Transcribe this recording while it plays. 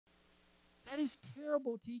That is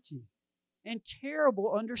terrible teaching and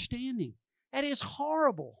terrible understanding. That is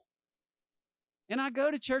horrible. And I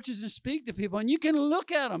go to churches and speak to people, and you can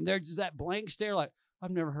look at them. There's that blank stare like,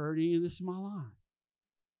 I've never heard any of this in my life.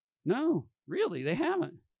 No, really, they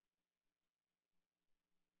haven't.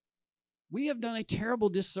 We have done a terrible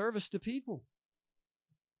disservice to people.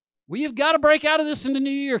 We have got to break out of this in the new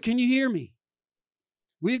year. Can you hear me?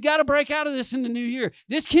 We've got to break out of this in the new year.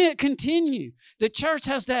 This can't continue. The church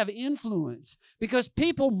has to have influence because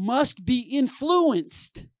people must be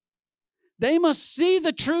influenced. They must see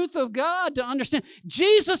the truth of God to understand.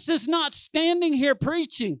 Jesus is not standing here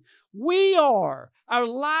preaching. We are. Our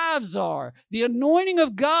lives are. The anointing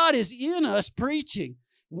of God is in us preaching,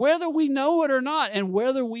 whether we know it or not, and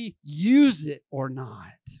whether we use it or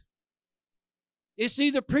not. It's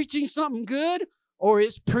either preaching something good or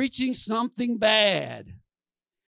it's preaching something bad.